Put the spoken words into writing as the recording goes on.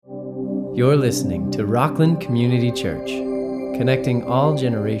You're listening to Rockland Community Church, connecting all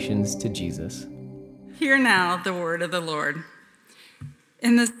generations to Jesus. Hear now the word of the Lord.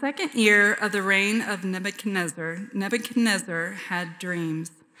 In the second year of the reign of Nebuchadnezzar, Nebuchadnezzar had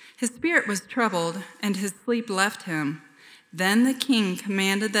dreams. His spirit was troubled, and his sleep left him. Then the king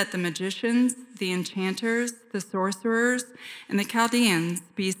commanded that the magicians, the enchanters, the sorcerers, and the Chaldeans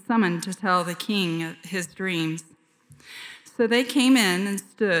be summoned to tell the king his dreams. So they came in and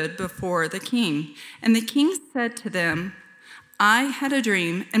stood before the king. And the king said to them, I had a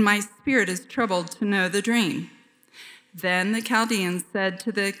dream, and my spirit is troubled to know the dream. Then the Chaldeans said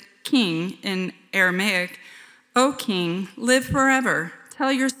to the king in Aramaic, O king, live forever.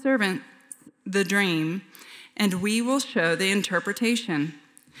 Tell your servants the dream, and we will show the interpretation.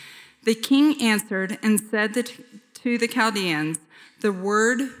 The king answered and said to the Chaldeans, the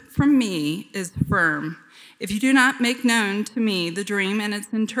word from me is firm. If you do not make known to me the dream and its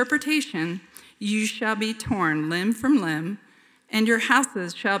interpretation, you shall be torn limb from limb, and your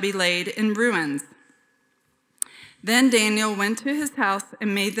houses shall be laid in ruins. Then Daniel went to his house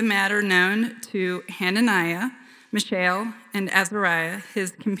and made the matter known to Hananiah, Mishael, and Azariah,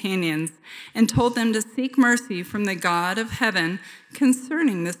 his companions, and told them to seek mercy from the God of heaven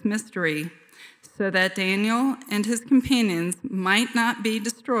concerning this mystery, so that Daniel and his companions might not be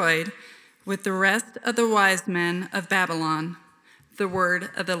destroyed with the rest of the wise men of Babylon. The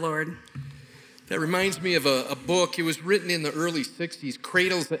word of the Lord. That reminds me of a book. It was written in the early 60s.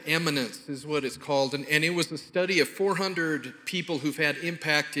 Cradles of Eminence is what it's called. And it was a study of 400 people who've had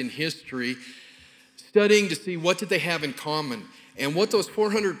impact in history, studying to see what did they have in common. And what those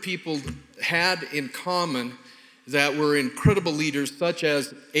 400 people had in common that were incredible leaders, such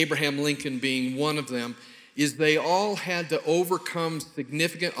as Abraham Lincoln being one of them, is they all had to overcome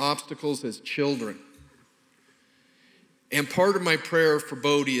significant obstacles as children. And part of my prayer for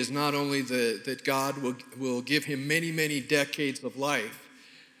Bodie is not only that God will give him many, many decades of life,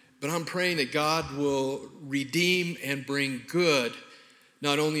 but I'm praying that God will redeem and bring good,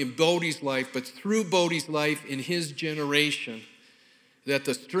 not only in Bodie's life, but through Bodie's life in his generation, that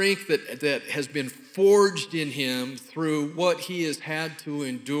the strength that has been forged in him through what he has had to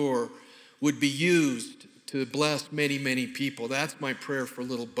endure would be used to bless many, many people. That's my prayer for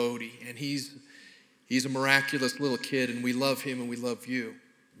little Bodie. And he's a miraculous little kid, and we love him and we love you.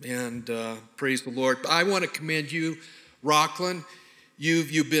 And praise the Lord. I want to commend you, Rockland.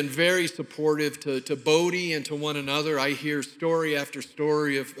 You've been very supportive to Bodie and to one another. I hear story after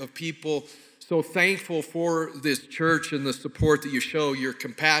story of people so thankful for this church and the support that you show. You're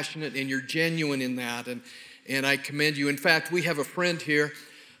compassionate and you're genuine in that. And I commend you. In fact, we have a friend here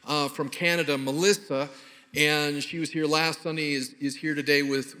from Canada, Melissa, and she was here last Sunday, is here today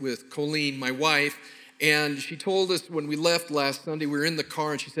with Colleen, my wife. And she told us when we left last Sunday, we were in the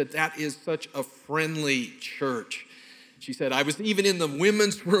car, and she said, that is such a friendly church. She said, I was even in the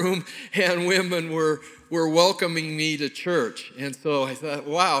women's room, and women were welcoming me to church. And so I thought,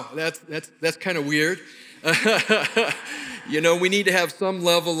 wow, that's kind of weird. You know, we need to have some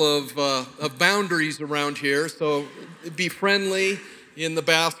level of boundaries around here. So be friendly in the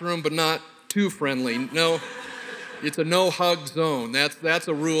bathroom, but not too friendly. No, it's a no hug zone. That's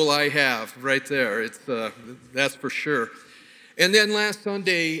a rule I have right there. It's that's for sure. And then last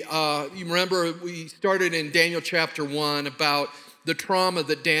Sunday, you remember we started in Daniel chapter 1 about the trauma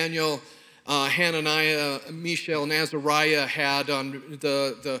that Daniel, Hananiah, Mishael, and Azariah had on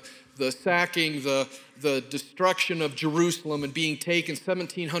the sacking, the destruction of Jerusalem and being taken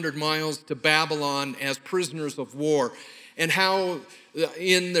 1,700 miles to Babylon as prisoners of war, and how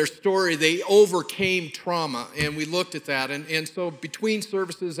in their story they overcame trauma, and we looked at that. And so between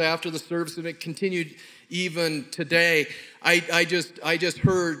services, after the service, and it continued even today, I just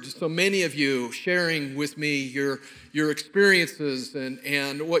heard so many of you sharing with me your experiences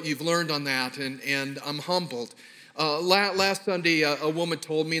and what you've learned on that, and I'm humbled. Last Sunday, a woman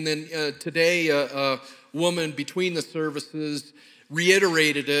told me, and then today a woman between the services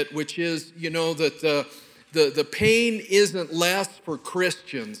reiterated it, which is, you know, that the pain isn't less for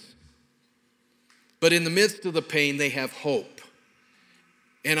Christians, but in the midst of the pain, they have hope.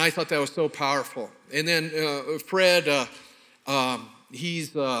 And I thought that was so powerful. And then Fred,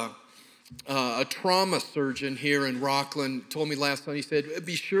 he's a trauma surgeon here in Rockland, told me last night, he said,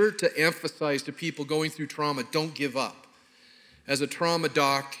 be sure to emphasize to people going through trauma, don't give up. As a trauma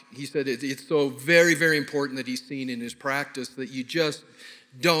doc, he said it's so very, very important that he's seen in his practice that you just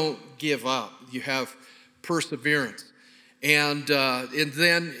don't give up. You have perseverance. And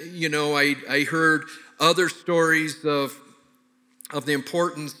then, you know, I heard other stories of the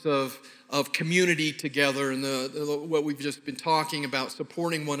importance of of community together and what we've just been talking about,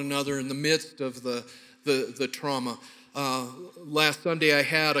 supporting one another in the midst of the trauma. Last Sunday I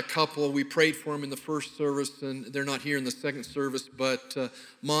had a couple, we prayed for them in the first service, and they're not here in the second service, but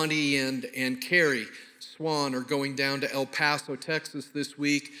Monty and Carrie Swan are going down to El Paso, Texas this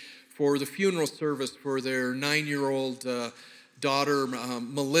week for the funeral service for their 9-year-old daughter,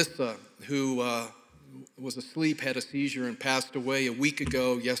 Melissa, who was asleep, had a seizure, and passed away a week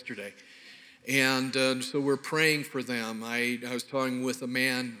ago yesterday. And so we're praying for them. I was talking with a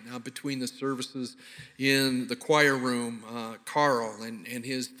man between the services in the choir room, Carl, and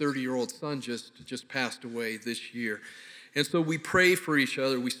his 30-year-old son just passed away this year. And so we pray for each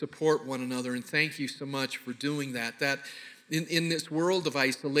other, we support one another, and thank you so much for doing that. That in this world of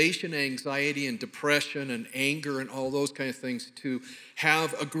isolation, anxiety, and depression, and anger, and all those kind of things, to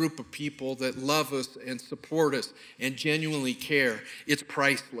have a group of people that love us and support us and genuinely care, it's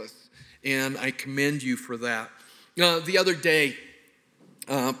priceless. And I commend you for that. The other day,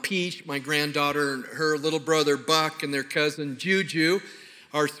 Peach, my granddaughter, and her little brother Buck, and their cousin Juju,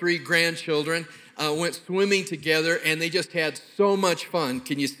 our 3 grandchildren, went swimming together, and they just had so much fun.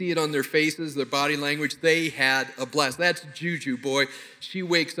 Can you see it on their faces, their body language? They had a blast. That's Juju, boy. She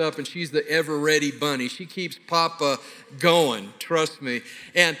wakes up, and she's the ever-ready bunny. She keeps Papa going, trust me.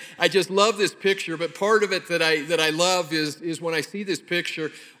 And I just love this picture, but part of it that I love is when I see this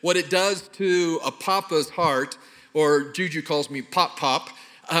picture, what it does to a Papa's heart, or Juju calls me Pop,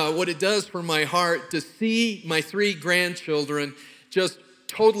 what it does for my heart to see my 3 grandchildren just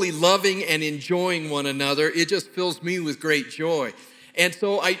totally loving and enjoying one another. It just fills me with great joy. And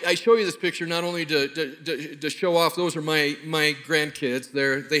so I show you this picture not only to show off, those are my grandkids.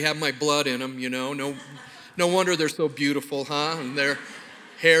 They have my blood in them, you know. No wonder they're so beautiful, huh? And their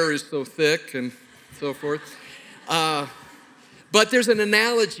hair is so thick and so forth. But there's an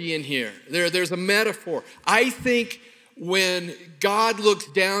analogy in here. There's a metaphor. I think when God looks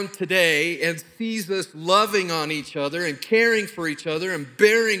down today and sees us loving on each other and caring for each other and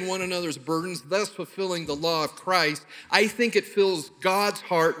bearing one another's burdens, thus fulfilling the law of Christ, I think it fills God's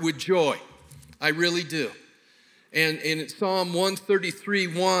heart with joy. I really do. And in Psalm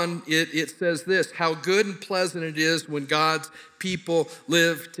 133:1, it says this: how good and pleasant it is when God's people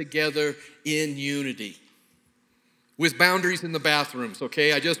live together in unity. With boundaries in the bathrooms,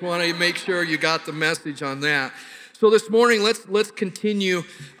 okay? I just want to make sure you got the message on that. So this morning, let's continue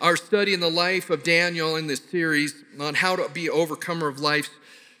our study in the life of Daniel in this series on how to be an overcomer of life's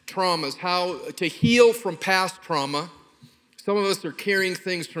traumas, how to heal from past trauma. Some of us are carrying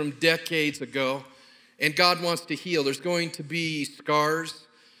things from decades ago, and God wants to heal. There's going to be scars,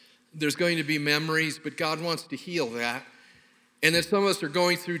 there's going to be memories, but God wants to heal that. And then some of us are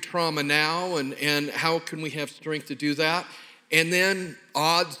going through trauma now, and how can we have strength to do that? And then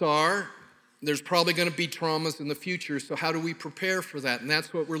odds are, there's probably going to be traumas in the future, so how do we prepare for that? And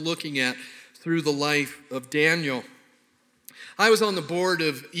that's what we're looking at through the life of Daniel. I was on the board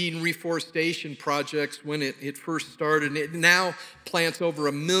of Eden Reforestation Projects when it first started, and it now plants over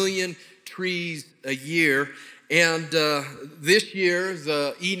 1 million trees a year. And this year,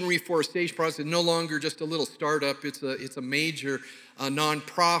 the Eden Reforestation Project is no longer just a little startup, it's a major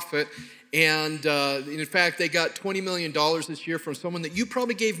nonprofit. And in fact, they got $20 million this year from someone that you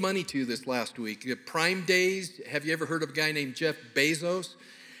probably gave money to this last week. Prime Days, have you ever heard of a guy named Jeff Bezos?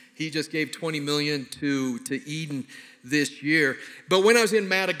 He just gave $20 million to Eden this year. But when I was in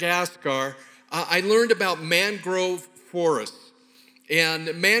Madagascar, I learned about mangrove forests.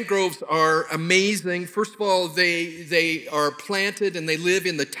 And mangroves are amazing. First of all, they are planted and they live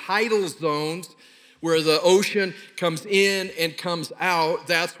in the tidal zones where the ocean comes in and comes out.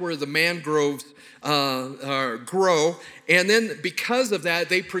 That's where the mangroves grow. And then because of that,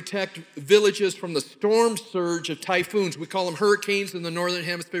 they protect villages from the storm surge of typhoons. We call them hurricanes in the northern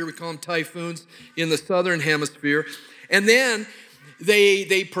hemisphere. We call them typhoons in the southern hemisphere. And then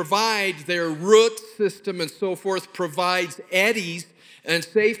they provide, their root system and so forth provides eddies and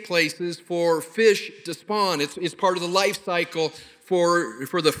safe places for fish to spawn. It's part of the life cycle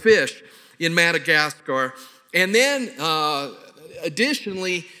for the fish in Madagascar. And then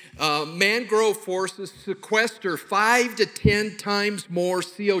additionally, mangrove forests sequester 5 to 10 times more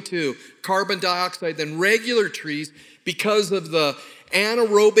CO2, carbon dioxide, than regular trees because of the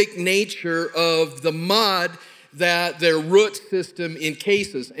anaerobic nature of the mud that their root system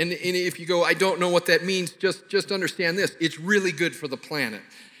encases. And if you go, I don't know what that means, just understand this. It's really good for the planet.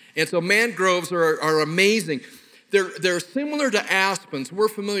 And so mangroves are amazing. They're similar to aspens. We're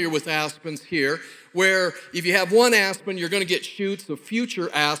familiar with aspens here, where if you have one aspen, you're going to get shoots of future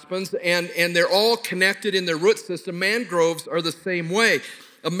aspens, and they're all connected in their root system. Mangroves are the same way.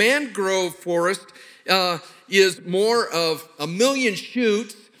 A mangrove forest is more of a million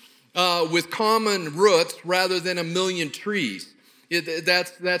shoots with common roots rather than a million trees. And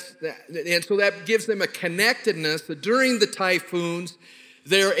so that gives them a connectedness that during the typhoons,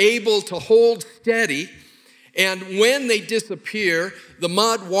 they're able to hold steady. And when they disappear, the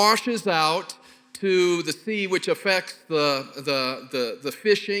mud washes out to the sea, which affects the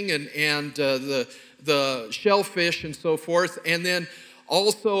fishing and the shellfish and so forth. And then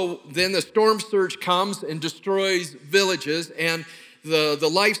then the storm surge comes and destroys villages, and the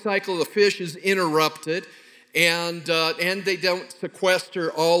life cycle of the fish is interrupted, and they don't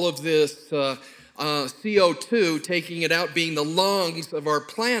sequester all of this CO2, taking it out, being the lungs of our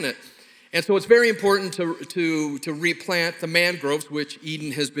planet. And so it's very important to replant the mangroves, which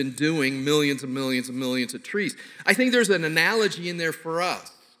Eden has been doing, millions and millions and millions of trees. I think there's an analogy in there for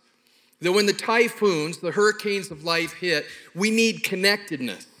us, that when the typhoons, the hurricanes of life hit, we need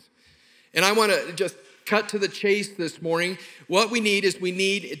connectedness. And I want to just cut to the chase this morning. What we need is to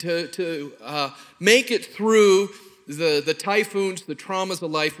make it through the typhoons, the traumas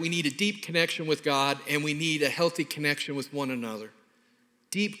of life. We need a deep connection with God, and we need a healthy connection with one another.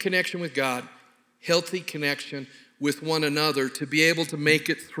 Deep connection with God, healthy connection with one another to be able to make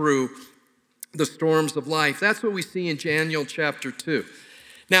it through the storms of life. That's what we see in Daniel chapter 2.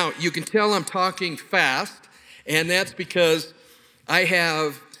 Now, you can tell I'm talking fast, and that's because I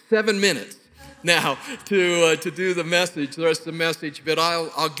have 7 minutes now to do the message, the rest of the message, but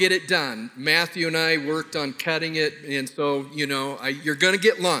I'll get it done. Matthew and I worked on cutting it, and so, you're going to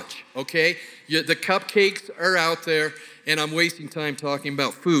get lunch, okay? The cupcakes are out there, and I'm wasting time talking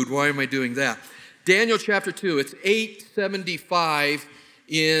about food. Why am I doing that? Daniel chapter 2, it's 875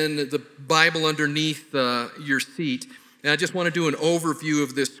 in the Bible underneath your seat. And I just want to do an overview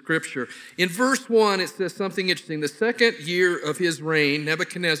of this scripture. In verse 1, it says something interesting. The second year of his reign,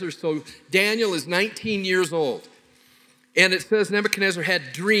 Nebuchadnezzar, so Daniel is 19 years old. And it says Nebuchadnezzar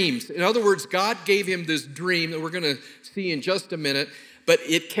had dreams. In other words, God gave him this dream that we're going to see in just a minute, but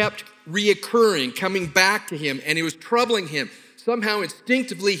it kept reoccurring, coming back to him, and it was troubling him. Somehow,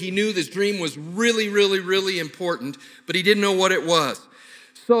 instinctively, he knew this dream was really, really, really important, but he didn't know what it was.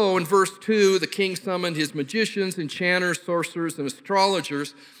 So in verse 2, the king summoned his magicians, enchanters, sorcerers, and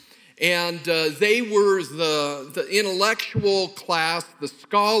astrologers, and they were the intellectual class, the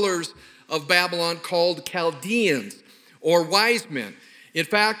scholars of Babylon called Chaldeans, or wise men. In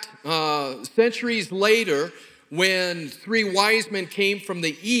fact, centuries later, when 3 wise men came from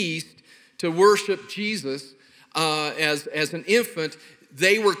the east to worship Jesus as an infant,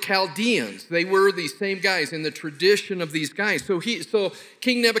 they were Chaldeans. They were these same guys in the tradition of these guys. So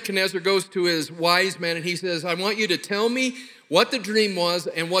King Nebuchadnezzar goes to his wise men and he says, I want you to tell me what the dream was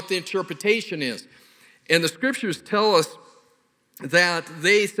and what the interpretation is. And the scriptures tell us that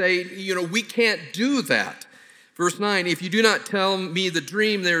they say, we can't do that. Verse 9, if you do not tell me the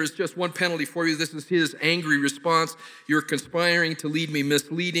dream, there is just one penalty for you. This is his angry response. You're conspiring to lead me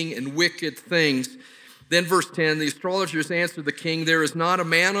misleading and wicked things. Then verse 10, the astrologers answered the king, there is not a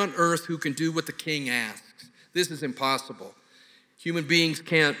man on earth who can do what the king asks. This is impossible. Human beings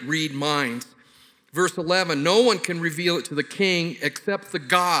can't read minds. Verse 11, no one can reveal it to the king except the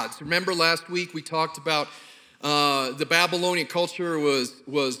gods. Remember last week we talked about the Babylonian culture was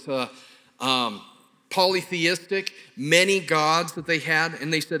polytheistic, many gods that they had,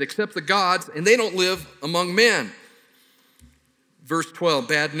 and they said, except the gods, and they don't live among men. Verse 12,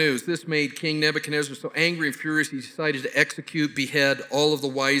 bad news. This made King Nebuchadnezzar so angry and furious, he decided to execute, behead all of the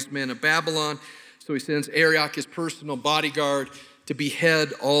wise men of Babylon. So he sends Arioch, his personal bodyguard, to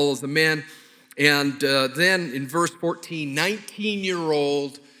behead all of the men. And then in verse 14,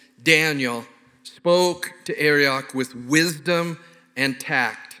 19-year-old Daniel spoke to Arioch with wisdom and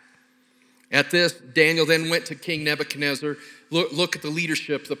tact. At this, Daniel then went to King Nebuchadnezzar. Look at the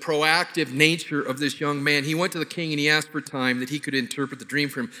leadership, the proactive nature of this young man. He went to the king and he asked for time that he could interpret the dream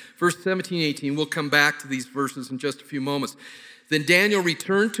for him. Verse 17, 18, we'll come back to these verses in just a few moments. Then Daniel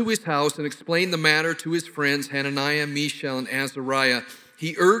returned to his house and explained the matter to his friends, Hananiah, Mishael, and Azariah.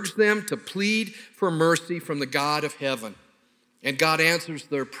 He urged them to plead for mercy from the God of heaven. And God answers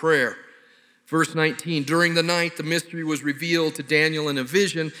their prayer. Verse 19, during the night, the mystery was revealed to Daniel in a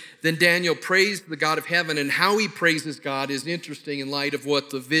vision. Then Daniel praised the God of heaven, and how he praises God is interesting in light of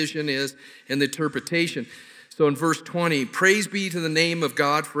what the vision is and the interpretation. So in verse 20, praise be to the name of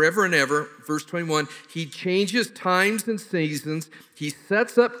God forever and ever. Verse 21, he changes times and seasons. He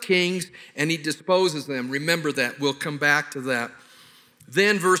sets up kings, and he disposes them. Remember that. We'll come back to that.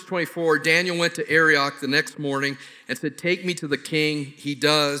 Then verse 24, Daniel went to Arioch the next morning and said, take me to the king. He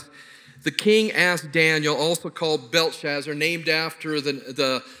does. the king asked Daniel, also called Belshazzar, named after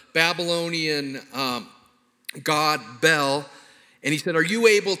the Babylonian god Bel, and he said, "Are you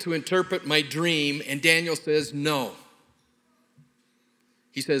able to interpret my dream?" And Daniel says, "No."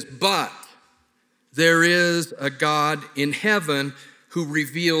 He says, "But there is a God in heaven who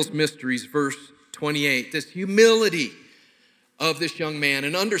reveals mysteries." Verse 28, this humility of this young man,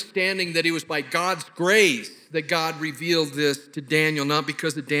 and understanding that it was by God's grace that God revealed this to Daniel, not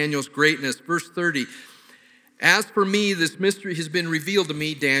because of Daniel's greatness. Verse 30, "As for me, this mystery has been revealed to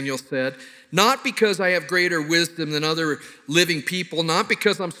me," Daniel said, "not because I have greater wisdom than other living people, not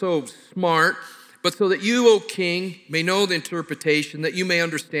because I'm so smart, but so that you, O king, may know the interpretation, that you may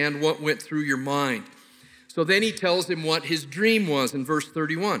understand what went through your mind." So then he tells him what his dream was in verse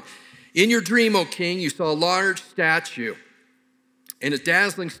 31. "In your dream, O king, you saw a large statue, and a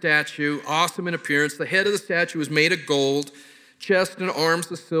dazzling statue, awesome in appearance. The head of the statue was made of gold, chest and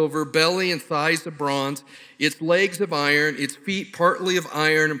arms of silver, belly and thighs of bronze, its legs of iron, its feet partly of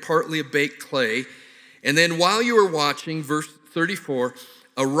iron and partly of baked clay. And then while you were watching," verse 34,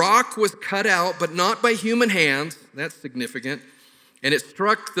 "a rock was cut out, but not by human hands." That's significant. "And it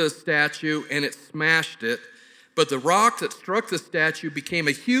struck the statue and it smashed it. But the rock that struck the statue became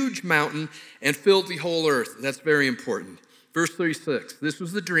a huge mountain and filled the whole earth." That's very important. Verse 36, "This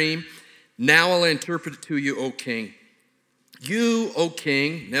was the dream. Now I'll interpret it to you, O king. You, O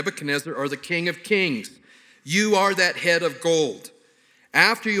king, Nebuchadnezzar, are the king of kings. You are that head of gold.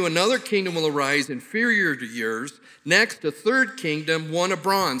 After you, another kingdom will arise inferior to yours. Next, a third kingdom, one of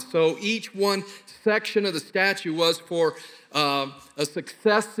bronze." So each one section of the statue was for a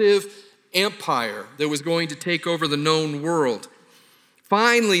successive empire that was going to take over the known world.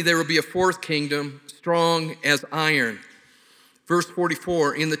 "Finally, there will be a fourth kingdom, strong as iron." Verse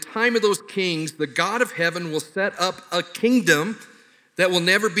 44, "In the time of those kings, the God of heaven will set up a kingdom that will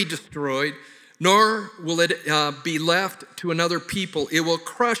never be destroyed, nor will it be left to another people. It will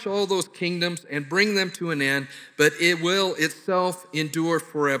crush all those kingdoms and bring them to an end, but it will itself endure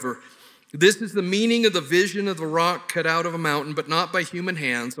forever. This is the meaning of the vision of the rock cut out of a mountain, but not by human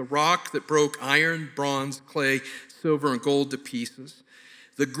hands, a rock that broke iron, bronze, clay, silver, and gold to pieces.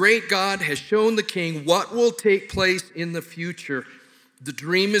 The great God has shown the king what will take place in the future. The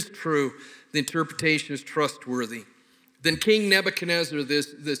dream is true. The interpretation is trustworthy." Then King Nebuchadnezzar,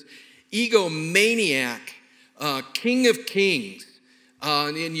 this egomaniac, king of kings,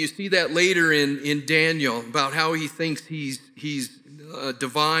 and you see that later in Daniel about how he thinks he's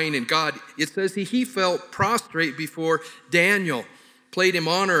divine and God. It says he fell prostrate before Daniel, paid him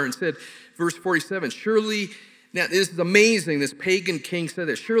honor, and said, verse 47, "Surely," now this is amazing, this pagan king said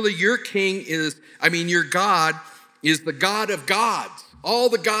this, "surely your God is the God of gods. All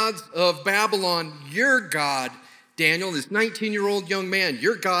the gods of Babylon, your God, Daniel, this 19-year-old young man,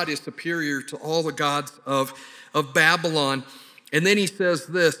 your God is superior to all the gods of Babylon." And then he says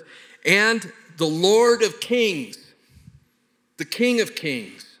this, "And the Lord of kings, the King of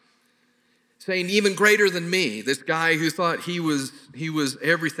kings," saying even greater than me, this guy who thought he was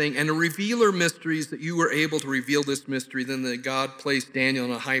everything, "and a revealer mysteries, that you were able to reveal this mystery." Then the God placed Daniel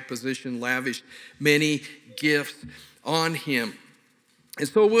in a high position, lavished many gifts on him. And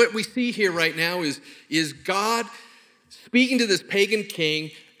so what we see here right now is God speaking to this pagan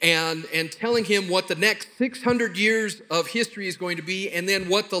king and telling him what the next 600 years of history is going to be, and then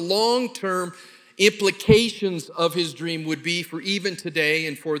what the long-term implications of his dream would be for even today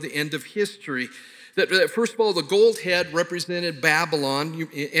and for the end of history. That first of all, the gold head represented Babylon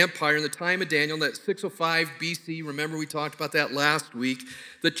Empire in the time of Daniel, that 605 BC. Remember, we talked about that last week.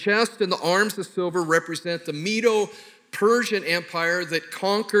 The chest and the arms of silver represent the Medo-Persian Empire that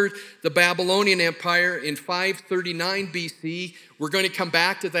conquered the Babylonian Empire in 539 BC. We're going to come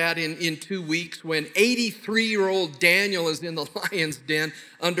back to that in 2 weeks when 83-year-old Daniel is in the lion's den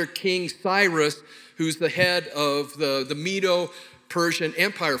under King Cyrus, who's the head of the Medo-Persian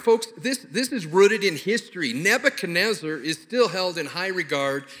Empire. Folks, this is rooted in history. Nebuchadnezzar is still held in high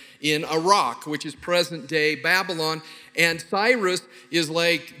regard in Iraq, which is present-day Babylon, and Cyrus is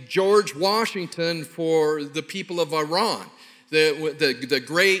like George Washington for the people of Iran, the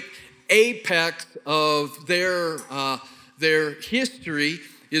great apex of their history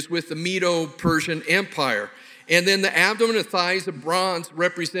is with the Medo-Persian Empire. And then the abdomen and thighs of bronze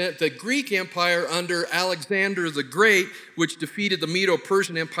represent the Greek Empire under Alexander the Great, which defeated the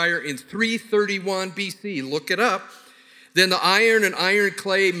Medo-Persian Empire in 331 BC. Look it up. Then the iron and iron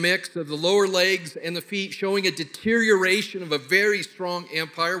clay mix of the lower legs and the feet, showing a deterioration of a very strong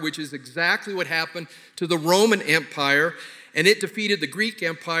empire, which is exactly what happened to the Roman Empire. And it defeated the Greek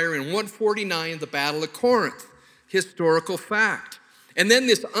Empire in 149, the Battle of Corinth. Historical fact. And then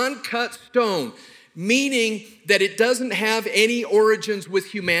this uncut stone, meaning that it doesn't have any origins with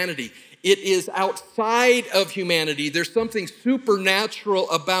humanity. It is outside of humanity. There's something supernatural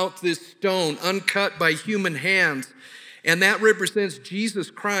about this stone, uncut by human hands. And that represents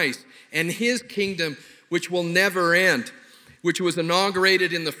Jesus Christ and his kingdom, which will never end, which was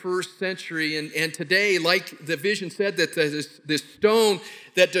inaugurated in the first century. And today, like the vision said, that this stone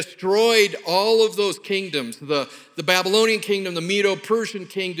that destroyed all of those kingdoms, the Babylonian kingdom, the Medo-Persian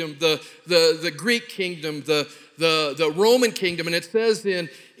kingdom, the Greek kingdom, the Roman kingdom. And it says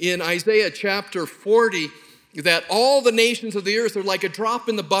in Isaiah chapter 40 that all the nations of the earth are like a drop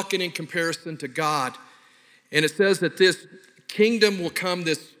in the bucket in comparison to God. And it says that this kingdom will come,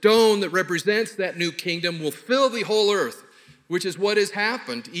 this stone that represents that new kingdom will fill the whole earth, which is what has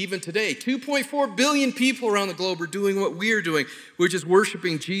happened even today. 2.4 billion people around the globe are doing what we are doing, which is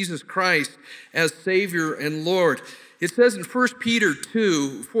worshiping Jesus Christ as Savior and Lord. It says in 1 Peter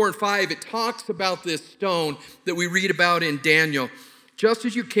 2, 4 and 5, it talks about this stone that we read about in Daniel. Just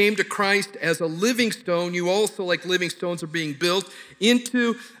as you came to Christ as a living stone, you also, like living stones, are being built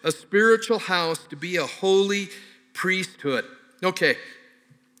into a spiritual house to be a holy priesthood. Okay,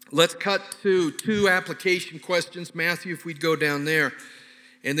 let's cut to 2 application questions. Matthew, if we'd go down there,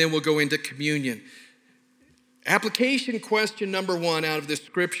 and then we'll go into communion. Application question number 1 out of this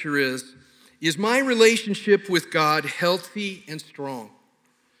scripture is my relationship with God healthy and strong?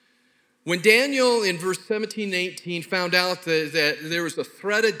 When Daniel in verse 17 and 18 found out that there was a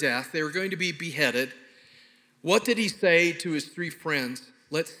threat of death, they were going to be beheaded, what did he say to his 3 friends?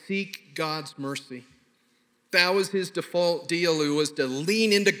 Let's seek God's mercy. That was his default deal. It was to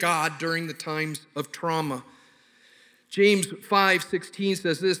lean into God during the times of trauma. James 5:16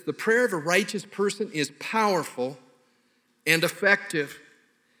 says this, the prayer of a righteous person is powerful and effective.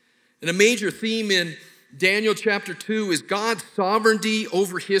 And a major theme in Daniel chapter 2 is God's sovereignty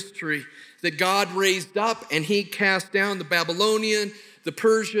over history, that God raised up and he cast down the Babylonian, the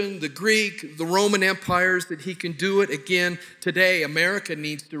Persian, the Greek, the Roman empires, that he can do it again today. America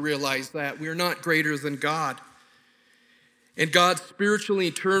needs to realize that. We're not greater than God. And God's spiritually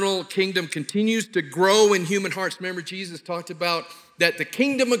eternal kingdom continues to grow in human hearts. Remember, Jesus talked about that the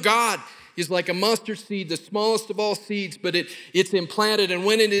kingdom of God is like a mustard seed, the smallest of all seeds, but it's implanted. And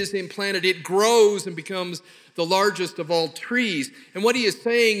when it is implanted, it grows and becomes the largest of all trees. And what he is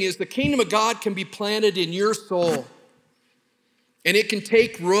saying is the kingdom of God can be planted in your soul. And it can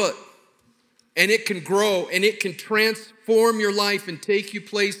take root. And it can grow. And it can transform your life and take you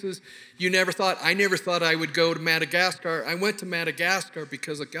places you never thought. I never thought I would go to Madagascar. I went to Madagascar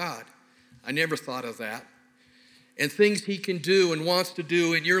because of God. I never thought of that. And things he can do and wants to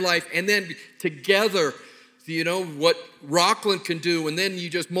do in your life. And then together, what Rockland can do. And then you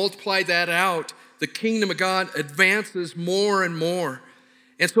just multiply that out. The kingdom of God advances more and more.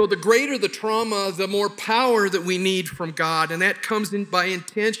 And so the greater the trauma, the more power that we need from God. And that comes in by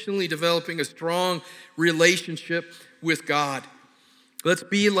intentionally developing a strong relationship with God. Let's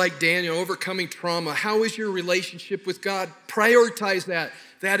be like Daniel, overcoming trauma. How is your relationship with God? Prioritize that.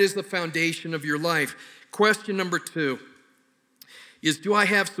 That is the foundation of your life. Question number 2 is, do I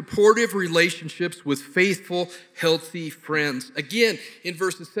have supportive relationships with faithful, healthy friends? Again, in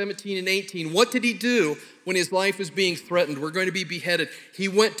verses 17 and 18, what did he do when his life is being threatened? We're going to be beheaded. He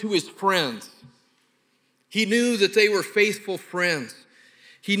went to his friends. He knew that they were faithful friends.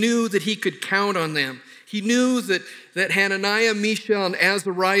 He knew that he could count on them. He knew that Hananiah, Mishael, and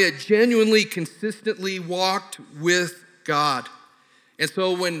Azariah genuinely, consistently walked with God. And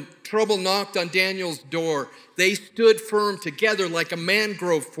so when trouble knocked on Daniel's door, they stood firm together like a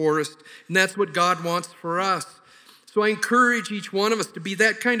mangrove forest, and that's what God wants for us. So I encourage each one of us to be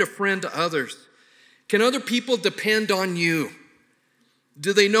that kind of friend to others. Can other people depend on you?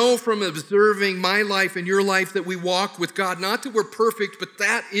 Do they know from observing my life and your life that we walk with God? Not that we're perfect, but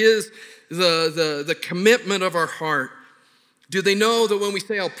that is the commitment of our heart. Do they know that when we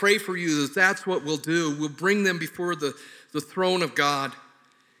say, I'll pray for you, that's what we'll do? We'll bring them before the throne of God.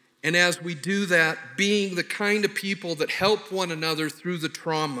 And as we do that, being the kind of people that help one another through the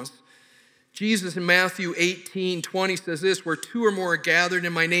traumas. Jesus in Matthew 18:20 says this, where 2 or more are gathered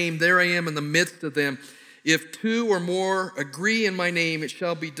in my name, there I am in the midst of them. If 2 or more agree in my name, it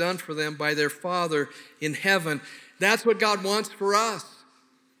shall be done for them by their Father in heaven. That's what God wants for us.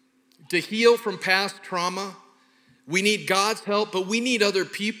 To heal from past trauma, we need God's help, but we need other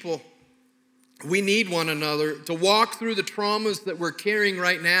people. We need one another to walk through the traumas that we're carrying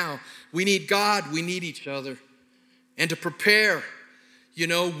right now. We need God, we need each other. And to prepare,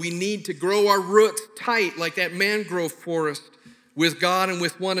 we need to grow our roots tight like that mangrove forest with God and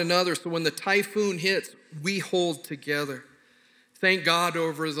with one another. So when the typhoon hits, we hold together. Thank God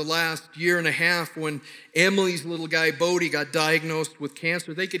over the last year and a half when Emily's little guy, Bodie, got diagnosed with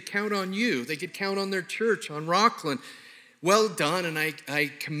cancer, they could count on you. They could count on their church, on Rockland. Well done, and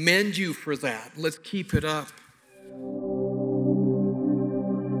I commend you for that. Let's keep it up.